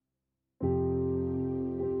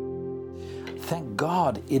Thank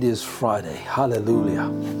God it is Friday. Hallelujah.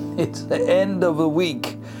 It's the end of the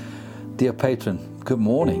week. Dear patron, good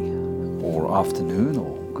morning or afternoon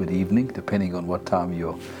or good evening, depending on what time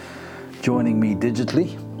you're joining me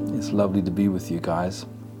digitally. It's lovely to be with you guys.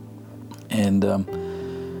 And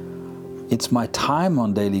it's my time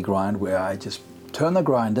on Daily Grind where I just turn the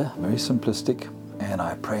grinder, very simplistic, and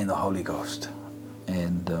I pray in the Holy Ghost.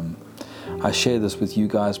 And I share this with you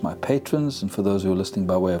guys, my patrons, and for those who are listening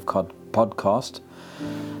by way of podcast.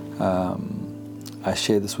 I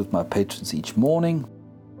share this with my patrons each morning,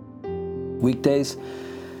 weekdays,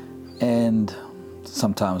 and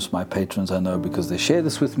sometimes my patrons, I know because they share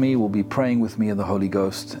this with me, will be praying with me in the Holy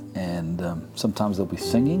Ghost, and sometimes they'll be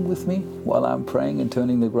singing with me while I'm praying and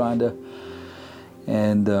turning the grinder.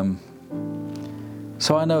 And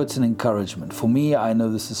so I know it's an encouragement. For me, I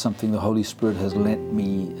know this is something the Holy Spirit has led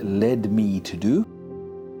me to do.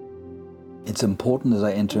 It's important as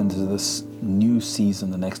I enter into this new season,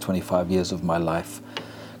 the next 25 years of my life,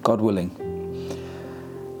 God willing.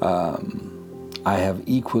 I have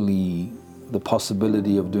equally the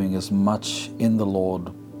possibility of doing as much in the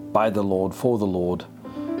Lord, by the Lord, for the Lord,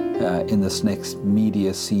 in this next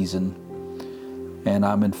media season. And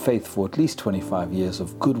I'm in faith for at least 25 years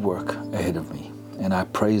of good work ahead of me. And I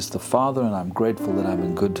praise the Father, and I'm grateful that I'm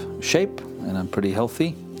in good shape and I'm pretty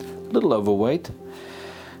healthy, a little overweight,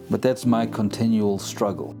 but that's my continual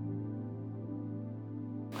struggle,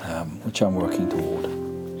 which I'm working toward.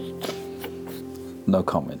 No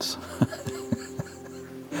comments.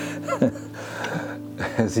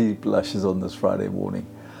 As he blushes on this Friday morning.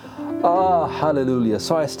 Hallelujah.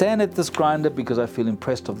 So I stand at this grinder because I feel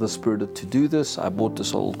impressed of the Spirit to do this. I bought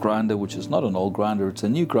this old grinder, which is not an old grinder, it's a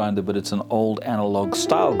new grinder, but it's an old analog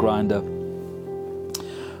style grinder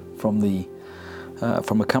from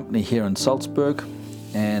a company here in Salzburg.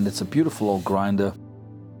 And it's a beautiful old grinder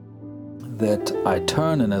that I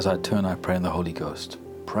turn, and as I turn, I pray in the Holy Ghost,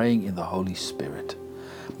 praying in the Holy Spirit.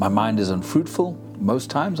 My mind is unfruitful most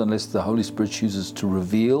times unless the Holy Spirit chooses to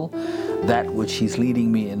reveal that which He's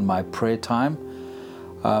leading me in my prayer time.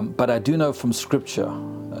 But I do know from Scripture,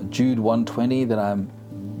 Jude 1:20, that I'm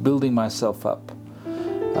building myself up.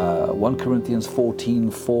 1 Corinthians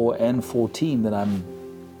 14:4 and 14, that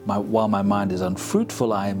while my mind is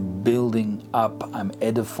unfruitful, I am building up, I'm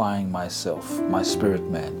edifying myself, my spirit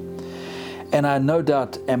man. And I no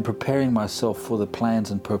doubt am preparing myself for the plans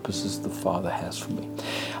and purposes the Father has for me.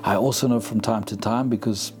 I also know from time to time,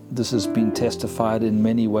 because this has been testified in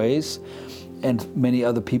many ways, and many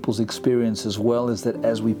other people's experience as well, is that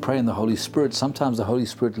as we pray in the Holy Spirit, sometimes the Holy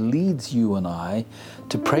Spirit leads you and I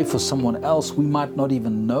to pray for someone else we might not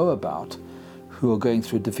even know about, who are going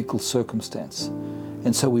through a difficult circumstance.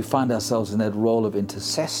 And so we find ourselves in that role of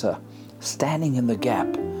intercessor, standing in the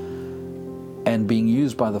gap and being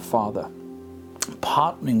used by the Father,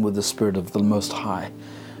 partnering with the Spirit of the Most High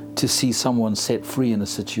to see someone set free in a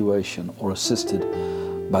situation or assisted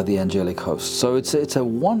by the angelic host. So it's a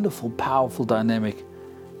wonderful, powerful dynamic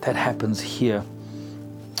that happens here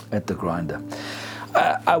at the grinder.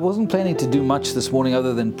 I wasn't planning to do much this morning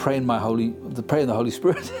other than pray in the Holy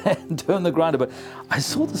Spirit and turn the grinder, but I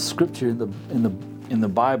saw the scripture in the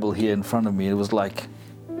Bible here in front of me. It was like,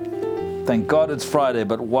 thank God it's Friday,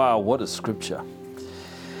 but wow, what a scripture.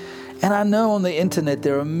 And I know on the internet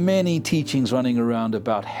there are many teachings running around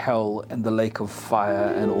about hell and the lake of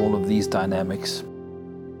fire and all of these dynamics.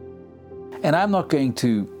 And I'm not going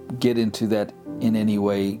to get into that in any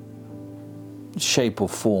way, shape or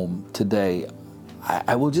form today.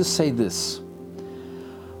 I will just say this.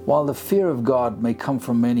 While the fear of God may come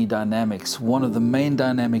from many dynamics, one of the main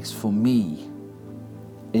dynamics for me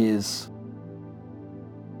is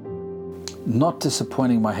not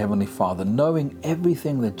disappointing my Heavenly Father, knowing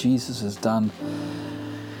everything that Jesus has done,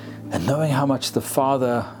 and knowing how much the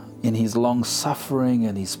Father, in His long suffering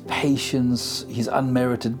and His patience, His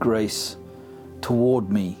unmerited grace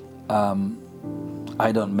toward me,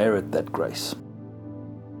 I don't merit that grace.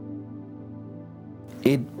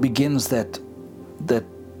 It begins that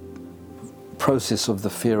process of the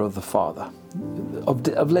fear of the Father,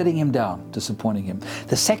 of letting Him down, disappointing Him.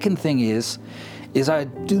 The second thing is I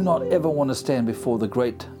do not ever want to stand before the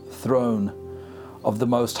great throne of the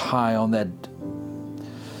Most High on that,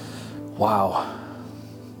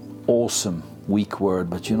 awesome, weak word,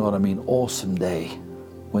 but you know what I mean, awesome day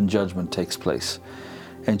when judgment takes place.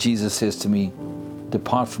 And Jesus says to me,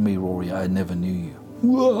 depart from me, Rory, I never knew you.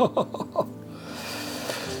 Whoa.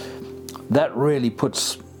 That really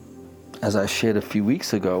puts, as I shared a few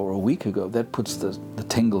weeks ago or a week ago, that puts the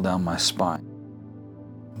tingle down my spine.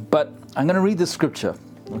 But I'm going to read the scripture,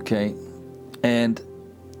 okay? And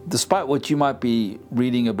despite what you might be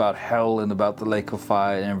reading about hell and about the lake of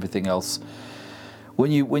fire and everything else,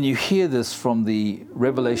 when you hear this from the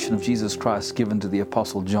revelation of Jesus Christ given to the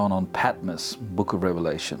Apostle John on Patmos, book of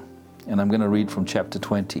Revelation, and I'm going to read from chapter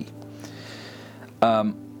 20,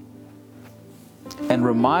 and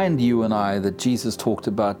remind you and I that Jesus talked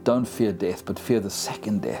about don't fear death, but fear the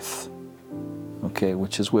second death, okay,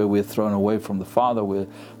 which is where we're thrown away from the Father, we're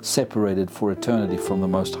separated for eternity from the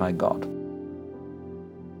Most High God.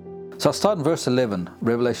 So I'll start in verse 11,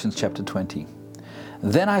 Revelation chapter 20.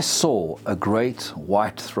 Then I saw a great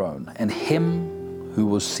white throne, and him who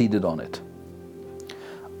was seated on it.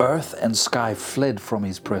 Earth and sky fled from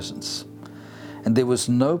his presence, and there was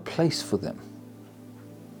no place for them.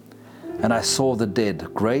 And I saw the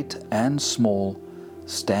dead, great and small,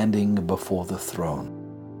 standing before the throne.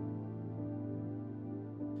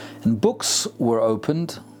 And books were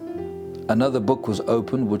opened. Another book was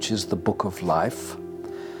opened, which is the book of life.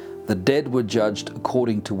 The dead were judged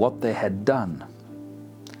according to what they had done,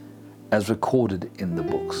 as recorded in the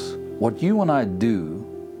books. What you and I do,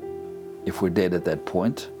 if we're dead at that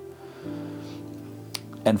point,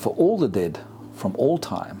 and for all the dead from all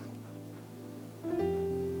time,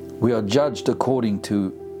 we are judged according to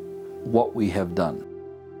what we have done.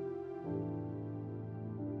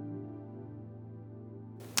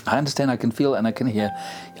 I understand, I can feel, and I can hear.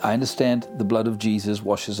 I understand the blood of Jesus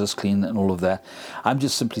washes us clean and all of that. I'm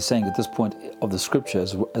just simply saying at this point of the scripture,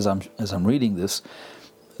 as I'm reading this,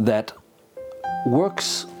 that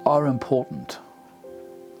works are important.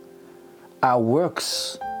 Our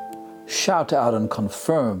works shout out and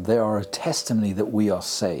confirm they are a testimony that we are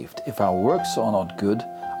saved. If our works are not good,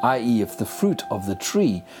 i.e. if the fruit of the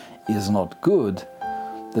tree is not good,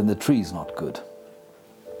 then the tree is not good.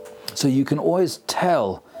 So you can always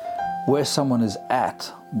tell where someone is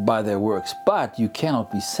at by their works, but you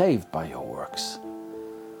cannot be saved by your works.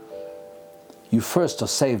 You first are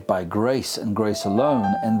saved by grace and grace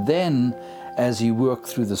alone, and then as you work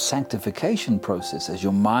through the sanctification process, as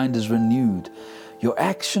your mind is renewed, your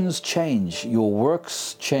actions change, your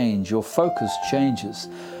works change, your focus changes,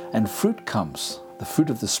 and fruit comes, the fruit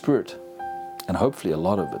of the Spirit, and hopefully a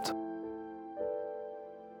lot of it.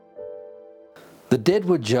 The dead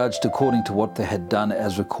were judged according to what they had done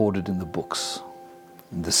as recorded in the books.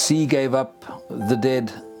 And the sea gave up the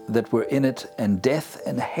dead that were in it, and death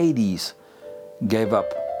and Hades gave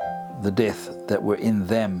up the death that were in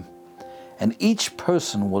them. And each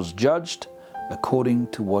person was judged according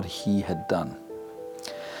to what he had done.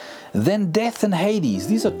 Then death and Hades,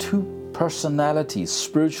 these are two personalities,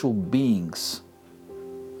 spiritual beings,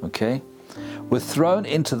 okay, were thrown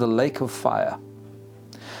into the lake of fire.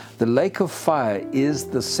 The lake of fire is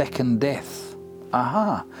the second death.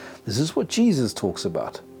 Aha, this is what Jesus talks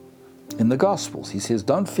about in the Gospels. He says,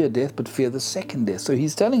 don't fear death, but fear the second death. So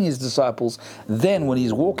he's telling his disciples then when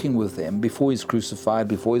he's walking with them, before he's crucified,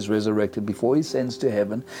 before he's resurrected, before he ascends to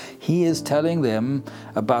heaven, he is telling them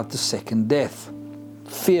about the second death.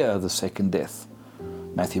 Fear the second death.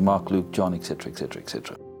 Matthew, Mark, Luke, John, etc., etc.,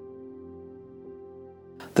 etc.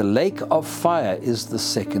 The lake of fire is the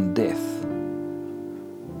second death.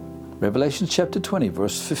 Revelation chapter 20,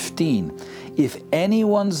 verse 15. If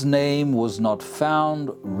anyone's name was not found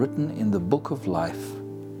written in the book of life,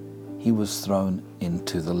 he was thrown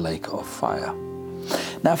into the lake of fire.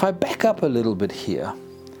 Now, if I back up a little bit here,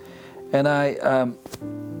 and I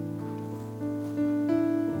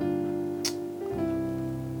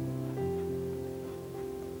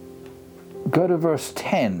go to verse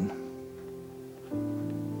 10,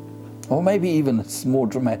 or maybe even it's more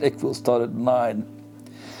dramatic, we'll start at 9.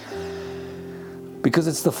 Because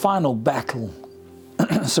it's the final battle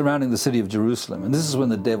surrounding the city of Jerusalem. And this is when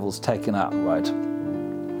the devil's taken out, right?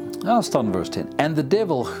 I'll start in verse 10. And the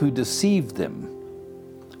devil who deceived them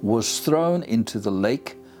was thrown into the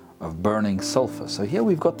lake of burning sulfur. So here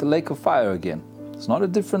we've got the lake of fire again. It's not a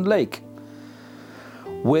different lake.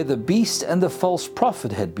 Where the beast and the false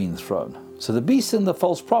prophet had been thrown. So the beast and the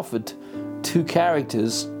false prophet, two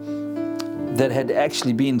characters that had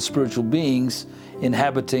actually been spiritual beings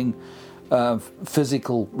inhabiting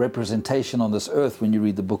physical representation on this earth. When you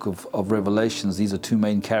read the book of Revelations, these are two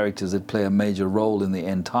main characters that play a major role in the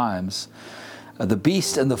end times. The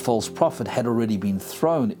beast and the false prophet had already been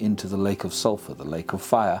thrown into the lake of sulfur, the lake of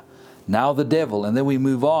fire. Now the devil, and then we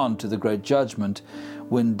move on to the great judgment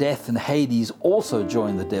when death and Hades also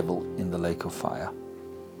join the devil in the lake of fire.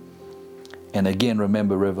 And again,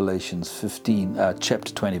 remember Revelations 15,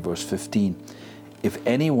 chapter 20, verse 15. If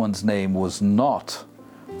anyone's name was not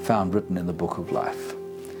found written in the book of life,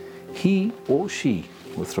 he or she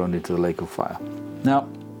were thrown into the lake of fire. Now,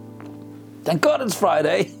 thank God it's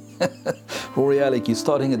Friday. Rory Alec, you're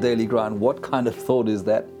starting a daily grind. What kind of thought is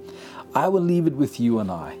that? I will leave it with you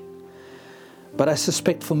and I. But I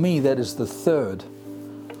suspect for me that is the third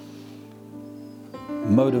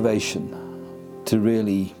motivation to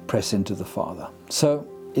really press into the Father. So,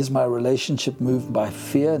 is my relationship moved by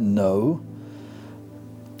fear? No.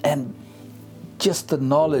 And just the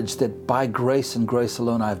knowledge that by grace and grace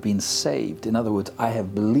alone I've been saved. In other words, I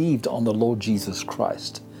have believed on the Lord Jesus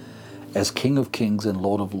Christ as King of Kings and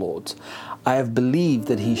Lord of Lords. I have believed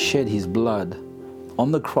that He shed His blood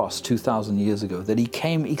on the cross 2,000 years ago, that He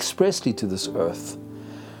came expressly to this earth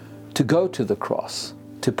to go to the cross,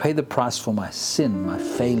 to pay the price for my sin, my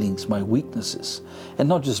failings, my weaknesses, and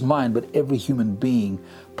not just mine, but every human being,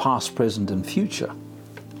 past, present, and future.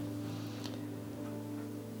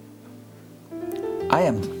 I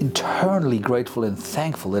am eternally grateful and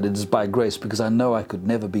thankful that it is by grace, because I know I could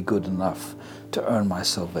never be good enough to earn my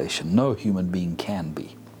salvation. No human being can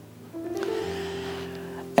be.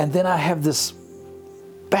 And then I have this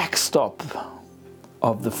backstop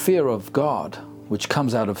of the fear of God, which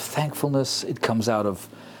comes out of thankfulness. It comes out of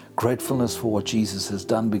gratefulness for what Jesus has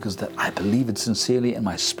done, because that I believe it sincerely and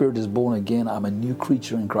my spirit is born again. I'm a new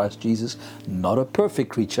creature in Christ Jesus, not a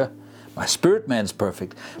perfect creature. My spirit man's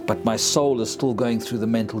perfect, but my soul is still going through the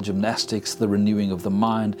mental gymnastics, the renewing of the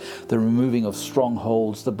mind, the removing of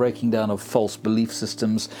strongholds, the breaking down of false belief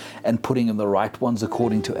systems, and putting in the right ones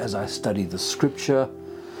according to as I study the Scripture.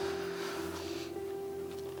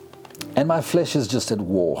 And my flesh is just at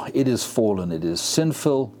war. It is fallen, it is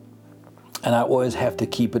sinful, and I always have to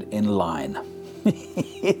keep it in line.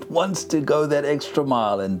 It wants to go that extra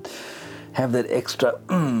mile and have that extra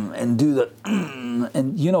and do that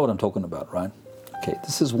and you know what I'm talking about, right? Okay,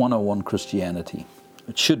 this is 101 Christianity.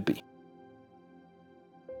 It should be.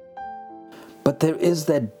 But there is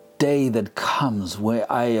that day that comes where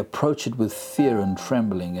I approach it with fear and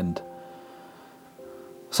trembling, and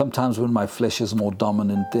sometimes when my flesh is more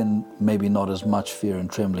dominant, then maybe not as much fear and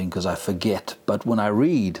trembling because I forget. But when I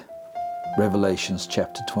read Revelations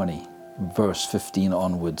chapter 20, verse 15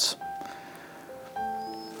 onwards,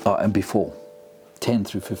 and before, 10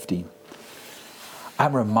 through 15,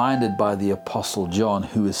 I'm reminded by the Apostle John,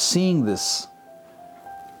 who is seeing this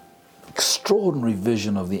extraordinary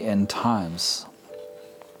vision of the end times.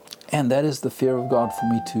 And that is the fear of God for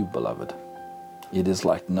me too, beloved. It is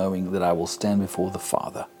like knowing that I will stand before the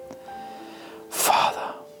Father.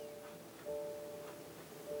 Father.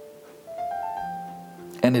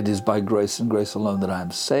 And it is by grace and grace alone that I am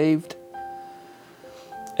saved.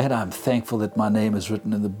 And I'm thankful that my name is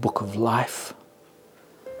written in the book of life.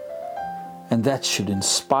 And that should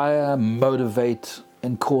inspire, motivate,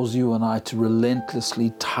 and cause you and I to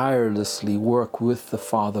relentlessly, tirelessly work with the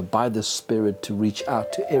Father by the Spirit to reach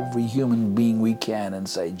out to every human being we can and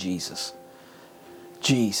say, Jesus,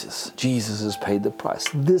 Jesus, Jesus has paid the price.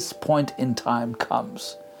 This point in time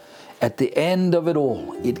comes. At the end of it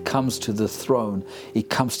all, it comes to the throne. It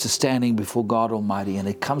comes to standing before God Almighty, and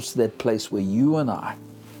it comes to that place where you and I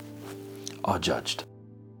are judged.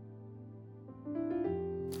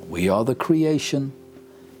 We are the creation.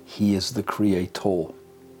 He is the creator.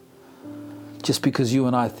 Just because you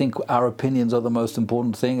and I think our opinions are the most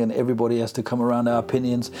important thing and everybody has to come around our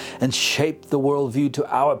opinions and shape the worldview to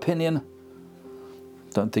our opinion,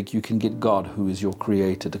 don't think you can get God, who is your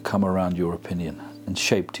creator, to come around your opinion and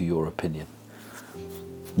shape to your opinion.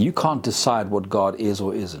 You can't decide what God is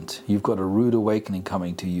or isn't. You've got a rude awakening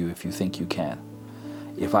coming to you if you think you can.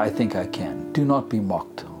 If I think I can, do not be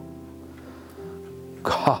mocked.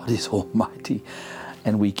 God is almighty,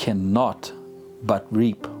 and we cannot but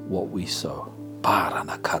reap what we sow.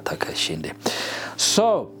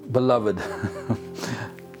 So, beloved,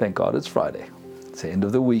 thank God it's Friday. It's the end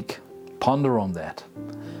of the week. Ponder on that.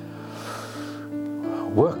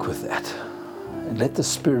 Work with that. And let the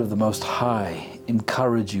Spirit of the Most High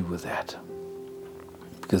encourage you with that.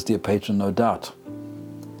 Because, dear patron, no doubt,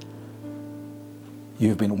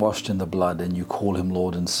 you've been washed in the blood and you call Him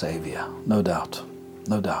Lord and Savior. No doubt.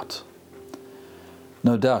 No doubt.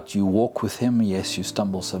 No doubt you walk with Him. Yes, you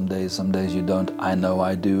stumble some days you don't. I know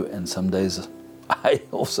I do, and some days I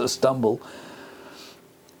also stumble.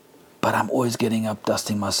 But I'm always getting up,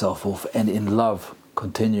 dusting myself off, and in love,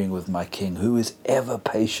 continuing with my King, who is ever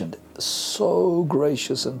patient, so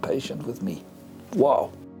gracious and patient with me.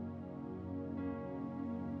 Wow.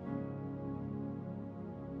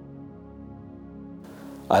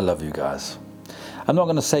 I love you guys. I'm not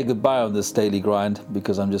going to say goodbye on this daily grind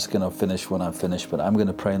because I'm just going to finish when I'm finished, but I'm going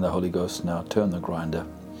to pray in the Holy Ghost now, turn the grinder.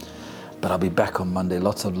 But I'll be back on Monday.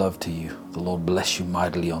 Lots of love to you. The Lord bless you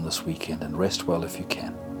mightily on this weekend, and rest well if you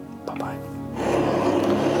can. Bye-bye.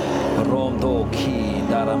 Rondo ki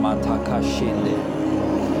daramataka shinde.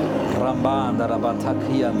 Rambanda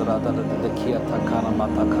rabataki andrada de kiata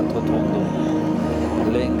karamataka totondo.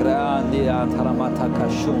 Lengrandi ataramataka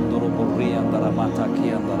shundoro burri andaramataki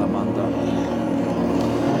andaramanda.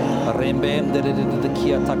 Rembende de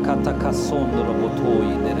kiata kataka sondoro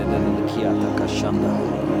botoi de kiata kashanda.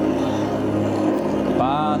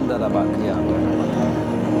 Banda rabaki andaramata.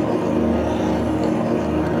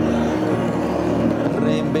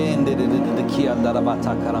 Rembende de kia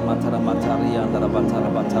darabata karamatara matari andarabatara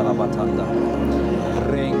batara batanda.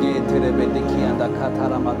 Renge terebende kia da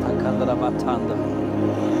katara matakandara batanda.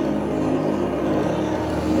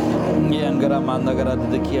 Nyangara mandagara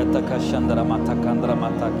de kia takashandara matakandara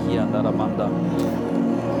matakia andaramanda.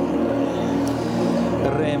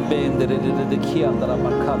 Rembende de kia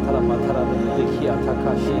andaramakatara matara de kia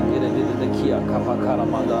takashingere de kia kapakara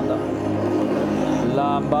mandanda.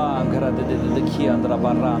 Lamba ancora de chi andrà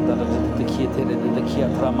barranda de chi tere de chi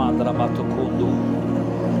tramandra matokundu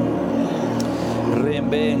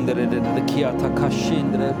rembendere de chi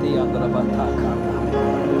atakashindre di andrà bataka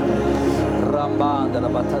rambandra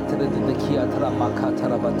batatere de chi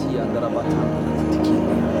tramakatara bati andrà batanda de chi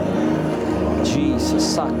Jesus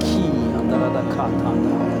saki andrà da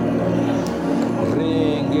katanda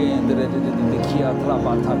rengendere de chi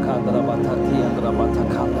trabataka andrà batati andrà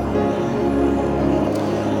batakanda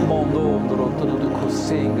mondo ondro de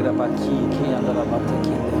kusengra baki ki andara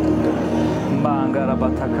batakinde mangara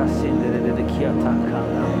bataka sendere de ki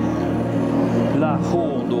atakanda la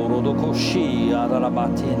hondo rodo koshi andara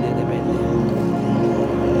batinde de bende.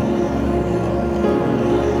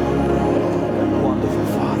 Wonderful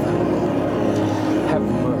Father, have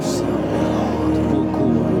mercy on me, Lord.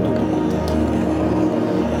 Bukuru rodo kutakinde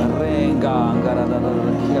renga angara da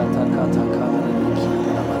ki atakata de ki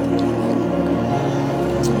andara batakinde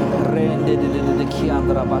rende de ki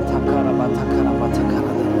andra batakara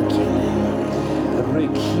de ki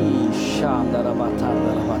reki shandara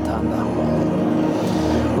batanda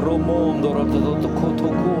romondo rodo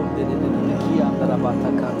kotokunde de ki andra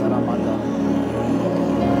batakata ramanda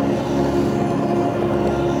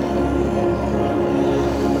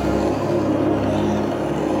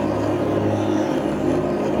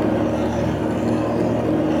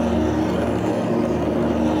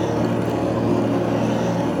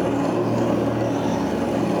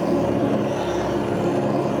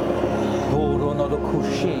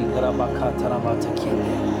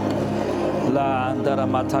la andara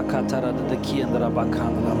matakatara de ki andra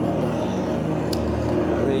bakandra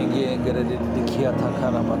rengi ngere de ki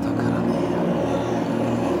atakara batakara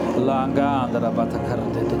langa andra batakara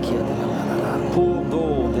de ki andra pundo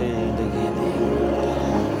de gede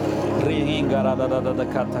rengi ngara da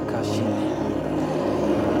katakashi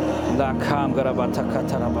la kamgara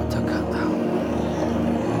batakatara batakanda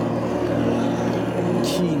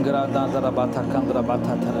kingra dandara batakandra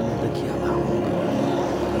batatara de ki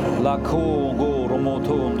la Congo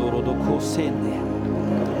romotondo rodo kosende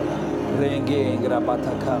renge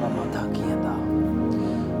grabata kana matakienda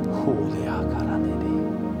holy akara nedi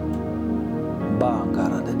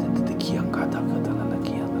bangara de kiankata katana na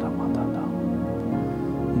kiandra matanda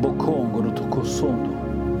bokongo rodo kosondo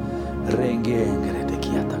renge ngre de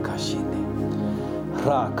kiata kashinde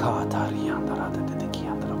rakata riandra de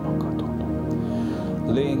kiandra makatondo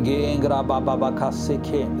lenge grababa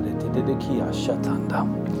bakasekendre de kia shatanda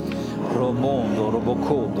Romondo,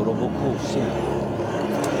 robocondo, robocosi.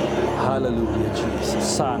 Hallelujah, Jesus.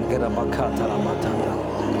 Sangra bakata ramatanda.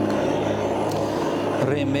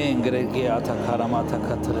 Remengre geata karamata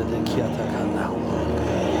katare de kiata kanda.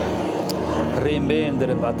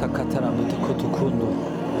 Remendere batakatara de kotukundo.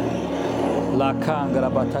 La kangra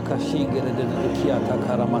bataka shingere de kiata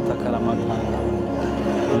karamata karamatanda.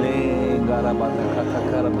 Le garabata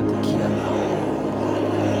karamata kiata.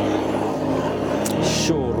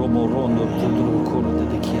 Shoro morondo tutto corro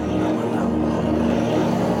de chiara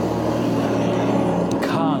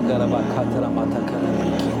kangara bakatara matakara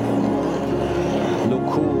de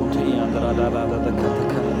lokuti andra da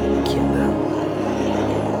katakara de chiara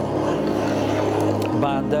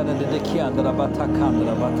bandana de chiara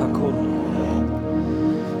batakandra batakon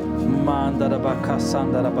mandara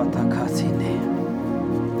bakasandra batakasine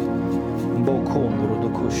bokondro do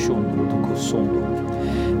koshondro do kosondo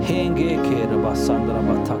Henge kera basandra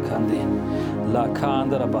batakande la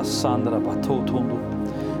kandra basandra batotondo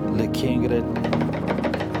le kengre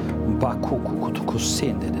bakuku kutuku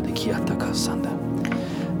sende de kiata kasanda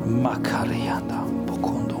makarianda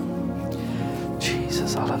bokondo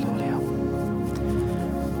Jesus hallelujah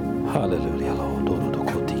hallelujah Lord do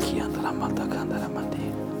koti kianda la matakanda la mande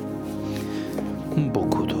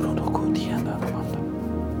boku do koti anda